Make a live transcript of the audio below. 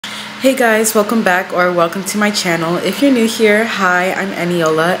Hey guys, welcome back or welcome to my channel. If you're new here, hi, I'm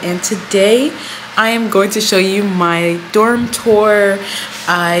Eniola, and today I am going to show you my dorm tour.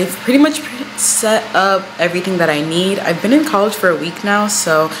 I've pretty much set up everything that I need. I've been in college for a week now,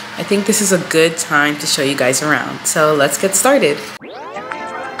 so I think this is a good time to show you guys around. So let's get started.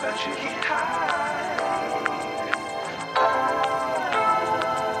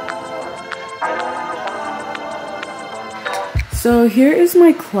 So here is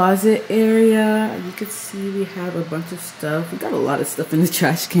my closet area. You can see we have a bunch of stuff. We got a lot of stuff in the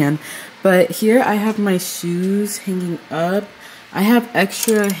trash can. But here I have my shoes hanging up. I have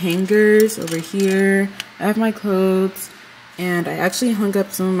extra hangers over here. I have my clothes. And I actually hung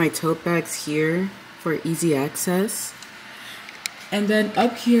up some of my tote bags here for easy access. And then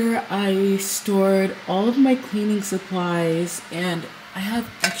up here I stored all of my cleaning supplies. And I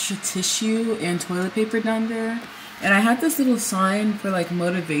have extra tissue and toilet paper down there. And I have this little sign for like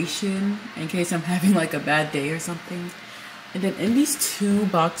motivation in case I'm having like a bad day or something. And then in these two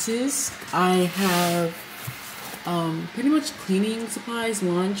boxes, I have pretty much cleaning supplies,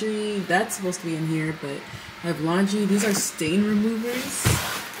 laundry. That's supposed to be in here, but I have laundry. These are stain removers.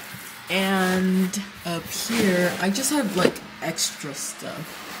 And up here, I just have like extra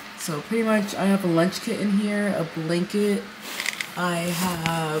stuff. So pretty much I have a lunch kit in here, a blanket. I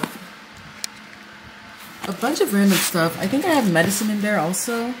have a bunch of random stuff. I think I have medicine in there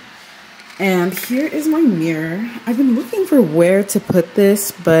also. And here is my mirror. I've been looking for where to put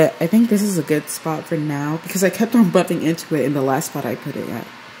this, but I think this is a good spot for now because I kept on bumping into it in the last spot I put it at.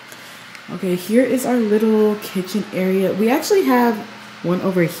 Okay, here is our little kitchen area. We actually have one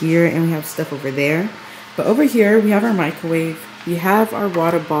over here and we have stuff over there. But over here we have our microwave. We have our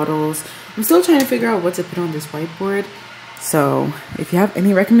water bottles. I'm still trying to figure out what to put on this whiteboard. So if you have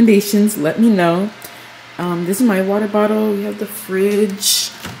any recommendations, let me know. This is my water bottle. We have the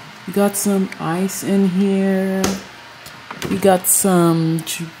fridge. We got some ice in here. We got some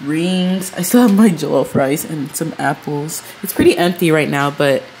drinks. I still have my jollof rice and some apples. It's pretty empty right now,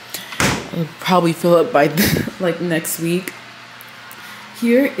 but I'll probably fill it by like next week.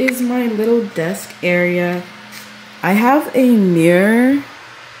 Here is my little desk area. I have a mirror.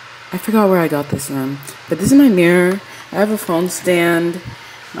 I forgot where I got this from, but this is my mirror. I have a phone stand,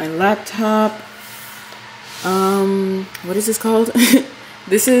 my laptop. What is this called?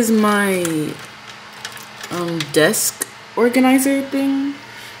 This is my desk organizer thing,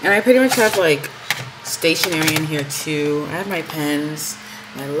 and I pretty much have like stationery in here too. I have my pens,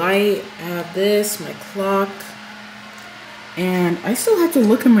 my light, I have this, my clock, and I still have to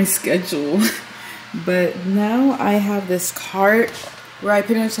look at my schedule. But now I have this cart where I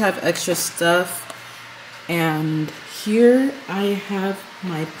pretty much have extra stuff, and here I have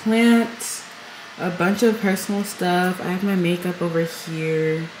my plants, a bunch of personal stuff. I have my makeup over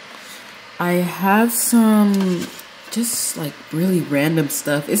here. I have some just like really random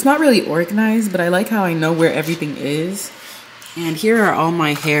stuff. It's not really organized, but I like how I know where everything is. And here are all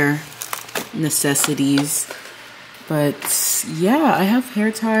my hair necessities. But yeah, I have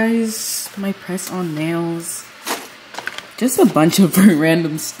hair ties, my press-on nails, just a bunch of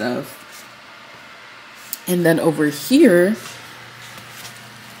random stuff. And then over here,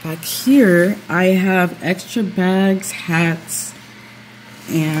 back here, I have extra bags, hats,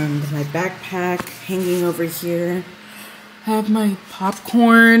 and my backpack hanging over here. I have my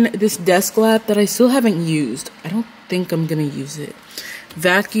popcorn, this desk lamp that I still haven't used. I don't think I'm gonna use it.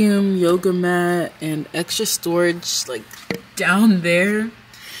 Vacuum, yoga mat, and extra storage like down there.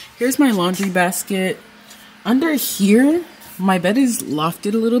 Here's my laundry basket. Under here, my bed is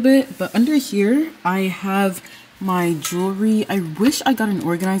lofted a little bit, but under here, I have my jewelry. I wish I got an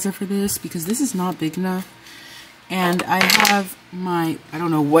organizer for this because this is not big enough. And I have my, I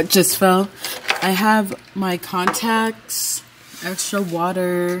don't know what just fell. I have my contacts, extra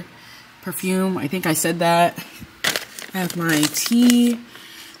water, perfume. I think I said that. I have my tea,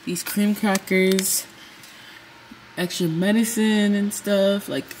 these cream crackers, extra medicine and stuff,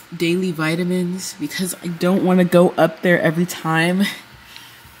 like daily vitamins because I don't want to go up there every time.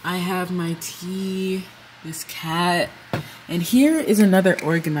 I have my tea, this cat, and here is another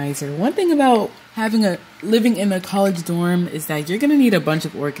organizer. One thing about living in a college dorm is that you're gonna need a bunch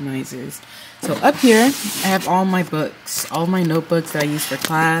of organizers. So up here I have all my books, all my notebooks that I use for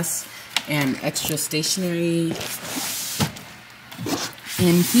class, and extra stationery.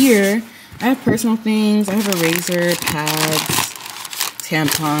 And here I have personal things. I have a razor, pads,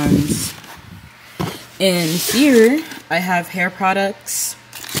 tampons, and here I have hair products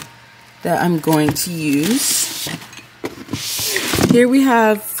that I'm going to use. Here we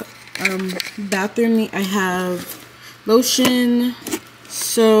have bathroom. I have lotion,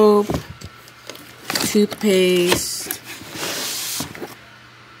 soap, toothpaste.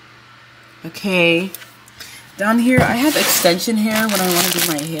 Okay. Down here, I have extension hair when I want to do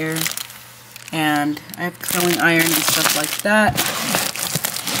my hair. And I have curling iron and stuff like that.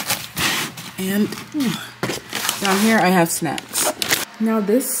 And down here, I have snacks. Now,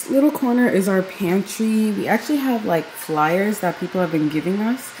 this little corner is our pantry. We actually have like flyers that people have been giving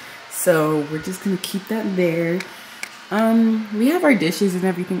us. So we're just going to keep that there. We have our dishes and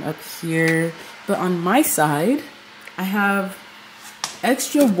everything up here. But on my side, I have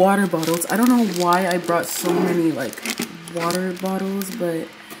extra water bottles. I don't know why I brought so many like water bottles, but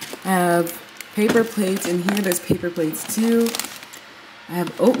I have paper plates, and here there's paper plates too. I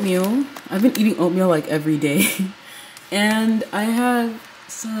have oatmeal. I've been eating oatmeal like every day. And I have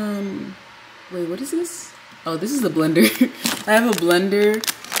some, wait, what is this? Oh, this is the blender. I have a blender.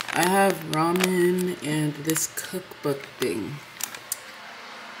 I have ramen and this cookbook thing.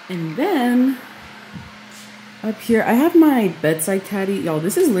 And then up here, I have my bedside caddy. Y'all,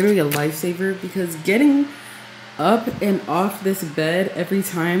 this is literally a lifesaver because getting up and off this bed every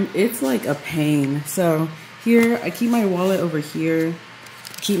time, it's like a pain. So here, I keep my wallet over here.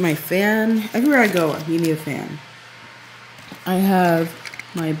 Keep my fan. Everywhere I go, I need a fan. I have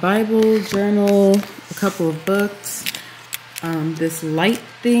my Bible, journal, a couple of books, this light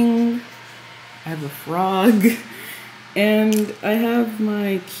thing. I have a frog. And I have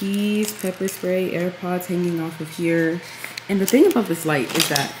my keys, pepper spray, AirPods hanging off of here. And the thing about this light is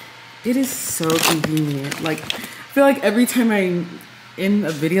that it is so convenient. Like, I feel like every time I'm in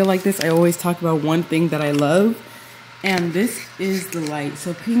a video like this, I always talk about one thing that I love. And this is the light.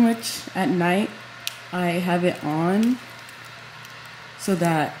 So pretty much at night, I have it on so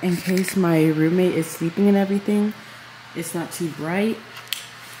that in case my roommate is sleeping and everything, it's not too bright.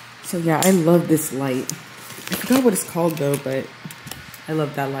 So yeah, I love this light. I forgot what it's called though, but I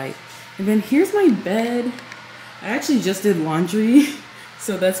love that light. And then here's my bed. I actually just did laundry,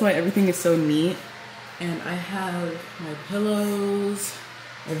 so that's why everything is so neat. And I have my pillows,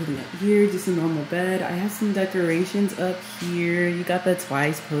 everything up here, just a normal bed. I have some decorations up here. You got the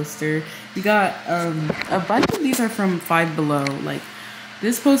Twice poster. You got a bunch of these are from Five Below. Like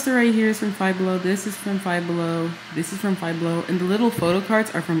this poster right here is from Five Below. This is from Five Below. This is from Five Below. And the little photo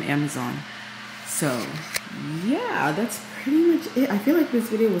cards are from Amazon. So yeah, that's pretty much it. I feel like this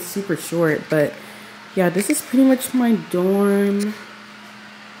video was super short, but yeah, this is pretty much my dorm.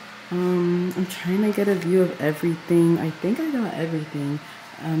 I'm trying to get a view of everything. I think I got everything.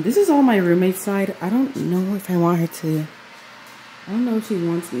 This is all my roommate's side. I don't know if I want her to, I don't know if she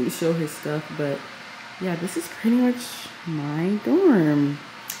wants me to show her stuff, but yeah, this is pretty much my dorm.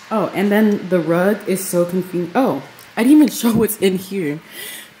 Oh, and then the rug is so convenient. Oh, I didn't even show what's in here.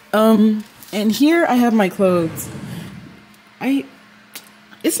 And here I have my clothes.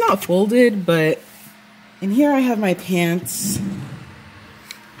 It's not folded, but in here I have my pants.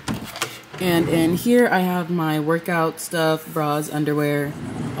 And in here I have my workout stuff, bras, underwear,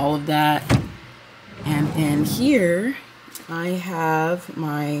 all of that. And in here I have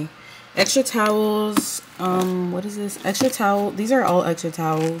my extra towels. What is this? Extra towel. These are all extra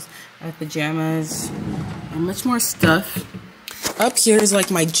towels. I have pajamas and much more stuff. Up here is like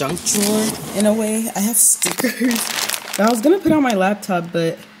my junk drawer in a way. I have stickers that I was gonna put on my laptop,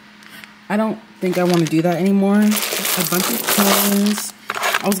 but I don't think I want to do that anymore. A bunch of coins.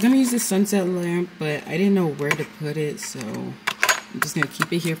 I was gonna use the sunset lamp, but I didn't know where to put it, so I'm just gonna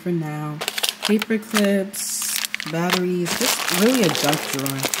keep it here for now. Paper clips, batteries, just really a junk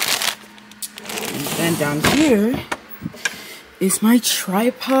drawer. And then down here is my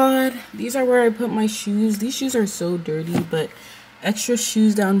tripod. These are where I put my shoes. These shoes are so dirty, but extra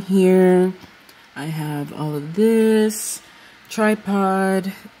shoes down here. I have all of this,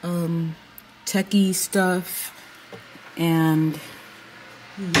 tripod, techie stuff, and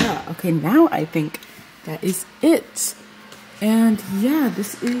yeah, okay, now I think that is it. And yeah,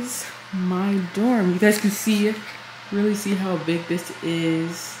 this is my dorm. You guys can see, really see how big this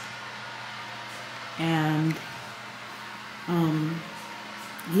is. And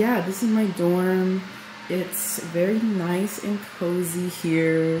yeah, this is my dorm. It's very nice and cozy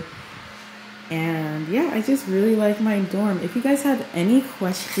here. And yeah, I just really like my dorm. If you guys have any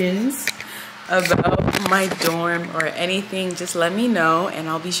questions about my dorm or anything, just let me know and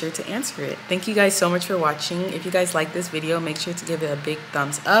I'll be sure to answer it. Thank you guys so much for watching. If you guys like this video, make sure to give it a big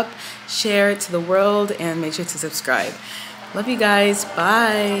thumbs up, share it to the world, and make sure to subscribe. Love you guys.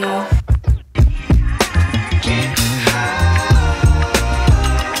 Bye.